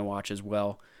interesting to watch as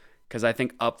well, because I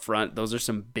think up front, those are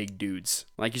some big dudes.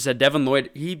 Like you said, Devin Lloyd,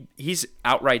 he's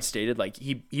outright stated, like,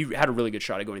 he had a really good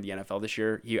shot at going to the NFL this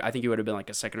year. I think he would have been like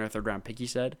a 2nd or 3rd round pick, he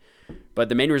said. But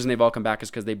the main reason they've all come back is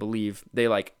because they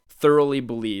thoroughly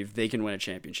believe they can win a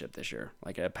championship this year,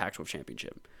 like a Pac-12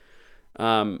 championship.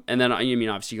 And then,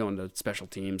 obviously going to special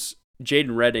teams.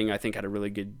 Jaden Redding, I think, had a really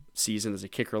good season as a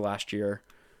kicker last year.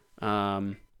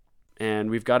 And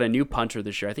we've got a new punter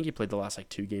this year. I think he played the last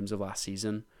 2 games of last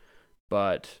season.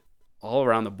 But all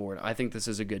around the board, I think this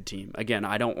is a good team. Again,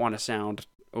 I don't want to sound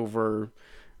over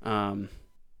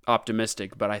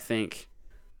optimistic, but I think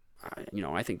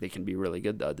they can be really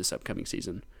good this upcoming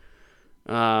season.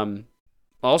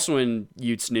 Also in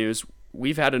Utes news,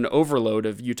 we've had an overload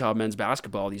of Utah men's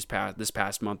basketball this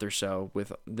past month or so,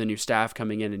 with the new staff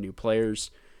coming in and new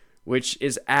players, which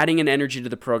is adding an energy to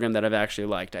the program that I've actually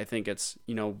liked. I think it's,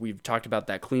 we've talked about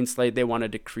that clean slate they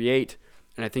wanted to create,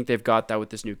 and I think they've got that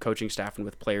with this new coaching staff and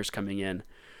with players coming in.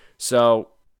 So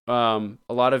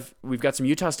we've got some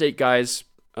Utah State guys,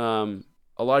 a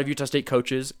lot of Utah State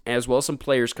coaches, as well as some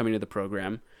players coming to the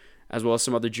program, as well as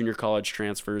some other junior college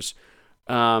transfers.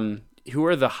 Who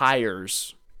are the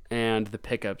hires and the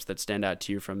pickups that stand out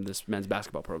to you from this men's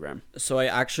basketball program? So I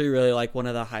actually really like one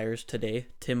of the hires today,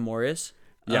 Tim Morris.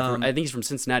 Yeah, I think he's from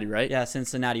Cincinnati, right? Yeah,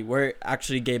 Cincinnati, where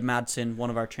actually Gabe Madsen, one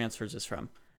of our transfers, is from.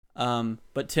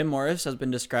 But Tim Morris has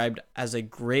been described as a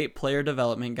great player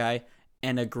development guy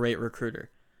and a great recruiter.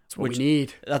 That's what we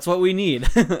need. That's what we need.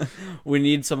 We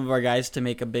need some of our guys to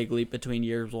make a big leap between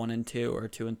years 1 and 2 or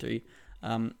 2 and 3.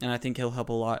 And I think he'll help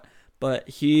a lot. But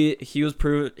he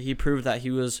proved that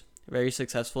he was very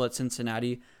successful at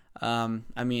Cincinnati.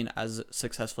 As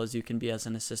successful as you can be as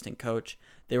an assistant coach.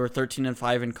 They were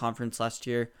 13-5 in conference last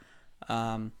year.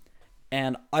 And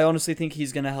I honestly think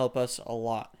he's going to help us a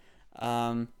lot.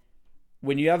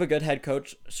 When you have a good head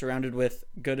coach surrounded with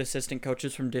good assistant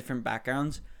coaches from different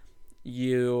backgrounds,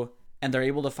 and they're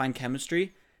able to find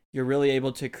chemistry, you're really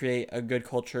able to create a good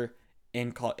culture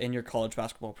in your college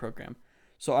basketball program.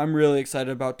 So I'm really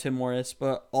excited about Tim Morris,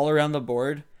 but all around the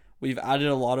board, we've added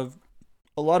a lot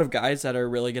of guys that are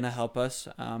really going to help us,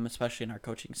 especially in our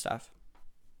coaching staff.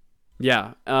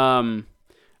 Yeah, I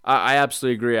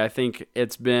absolutely agree. I think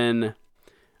it's been.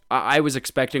 I was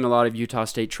expecting a lot of Utah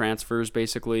State transfers,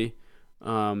 basically,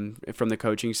 from the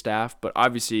coaching staff, but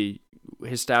obviously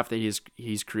his staff that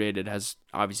he's created has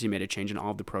obviously made a change in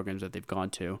all of the programs that they've gone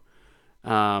to.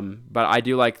 But I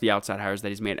do like the outside hires that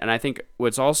he's made. And I think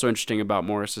what's also interesting about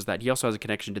Morris is that he also has a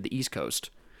connection to the East Coast,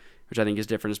 which I think is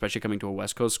different, especially coming to a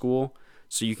West Coast school.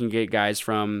 So you can get guys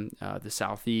from the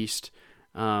Southeast.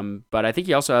 But I think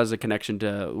he also has a connection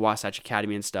to Wasatch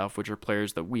Academy and stuff, which are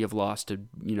players that we have lost to,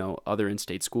 other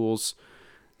in-state schools.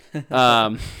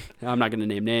 I'm not going to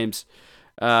name names.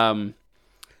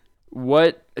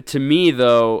 What, to me,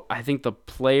 though, I think the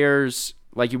players...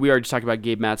 Like we already talked about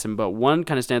Gabe Matson, but one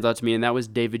kind of stands out to me, and that was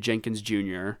David Jenkins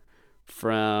Jr.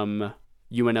 from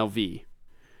UNLV.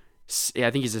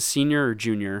 I think he's a senior or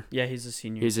junior. Yeah, he's a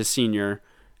senior. He's a senior.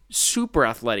 Super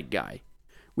athletic guy.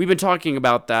 We've been talking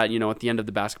about that, at the end of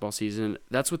the basketball season.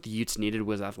 That's what the Utes needed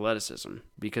was athleticism,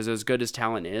 because as good as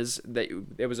talent is,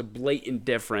 there was a blatant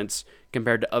difference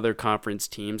compared to other conference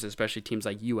teams, especially teams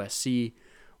like USC,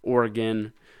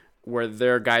 Oregon, where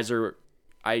their guys are,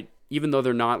 even though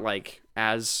they're not like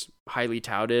as highly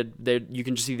touted, you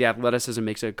can just see the athleticism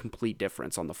makes a complete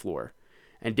difference on the floor.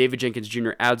 And David Jenkins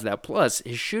Jr. adds that. Plus,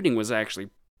 his shooting was actually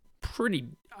pretty,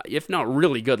 if not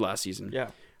really good last season. Yeah.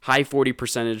 High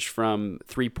 40% from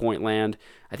three-point land.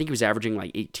 I think he was averaging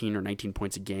like 18 or 19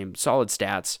 points a game. Solid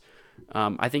stats.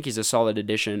 I think he's a solid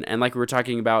addition. And like we were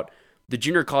talking about, the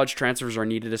junior college transfers are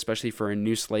needed, especially for a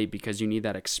new slate, because you need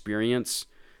that experience.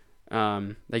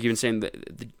 Like you've been saying,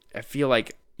 I feel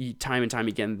like time and time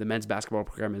again, the men's basketball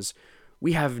program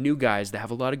we have new guys that have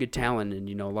a lot of good talent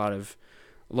and,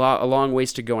 a long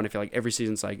ways to go. And I feel like every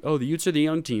season's like, oh, the Utes are the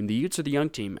young team. The Utes are the young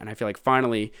team. And I feel like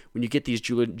finally, when you get these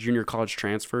junior college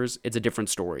transfers, it's a different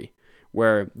story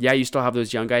where, yeah, you still have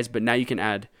those young guys, but now you can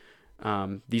add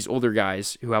these older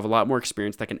guys who have a lot more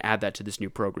experience that can add that to this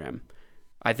new program.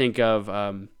 I think of,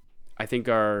 in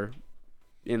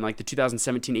like the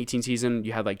 2017-18 season,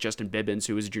 you had like Justin Bibbins,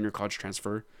 who was a junior college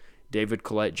transfer. David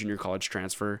Collette, junior college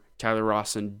transfer. Tyler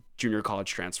Rawson, junior college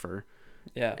transfer.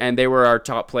 Yeah. And they were our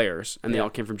top players, and they all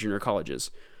came from junior colleges.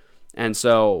 And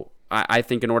so I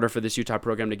think in order for this Utah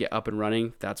program to get up and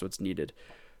running, that's what's needed.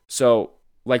 So,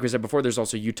 like we said before, there's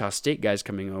also Utah State guys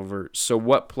coming over. So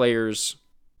what players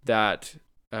that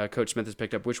Coach Smith has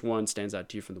picked up, which one stands out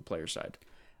to you from the player side?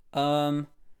 So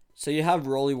you have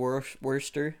Rolly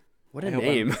Worster. What a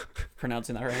name.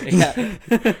 Pronouncing that right. Yeah.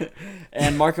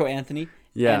 And Marco Anthony.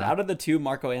 Yeah. And out of the two,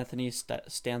 Marco Anthony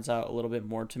stands out a little bit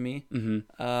more to me.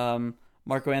 Mm-hmm.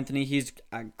 Marco Anthony, he's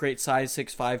a great size,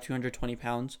 6'5", 220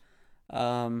 pounds.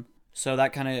 So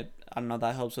that kind of, I don't know,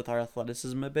 that helps with our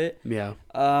athleticism a bit. Yeah.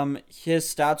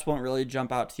 His stats won't really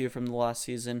jump out to you from the last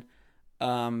season.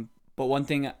 But one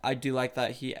thing I do like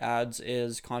that he adds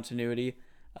is continuity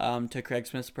to Craig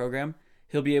Smith's program.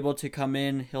 He'll be able to come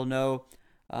in, he'll know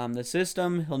the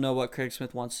system, he'll know what Craig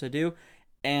Smith wants to do,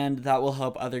 and that will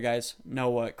help other guys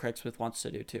know what Craig Smith wants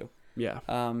to do too. Yeah.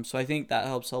 So I think that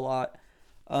helps a lot.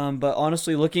 But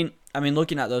honestly, looking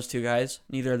at those two guys,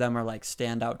 neither of them are like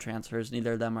standout transfers.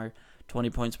 Neither of them are 20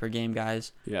 points per game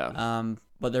guys. Yeah.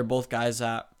 But they're both guys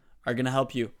that are going to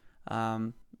help you.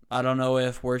 I don't know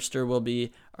if Worster will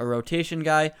be a rotation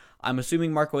guy. I'm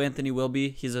assuming Marco Anthony will be.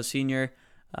 He's a senior,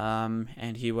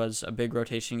 and he was a big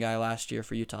rotation guy last year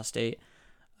for Utah State.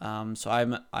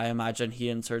 So I imagine he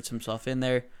inserts himself in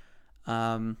there.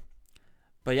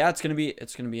 But yeah, it's gonna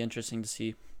be interesting to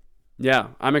see. Yeah,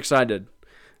 I'm excited.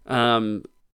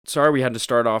 Sorry we had to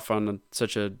start off on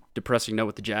such a depressing note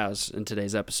with the Jazz in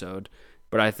today's episode,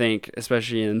 but I think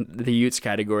especially in the Utes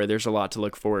category, there's a lot to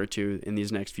look forward to in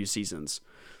these next few seasons.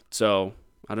 So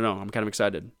I don't know, I'm kind of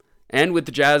excited. And with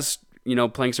the Jazz,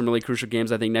 playing some really crucial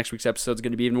games, I think next week's episode is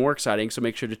going to be even more exciting. So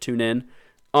make sure to tune in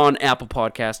on Apple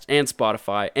Podcasts and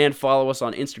Spotify, and follow us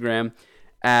on Instagram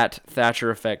at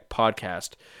Thatcher Effect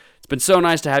Podcast. It's been so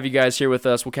nice to have you guys here with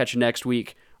us. We'll catch you next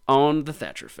week on the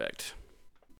Thatcher Effect.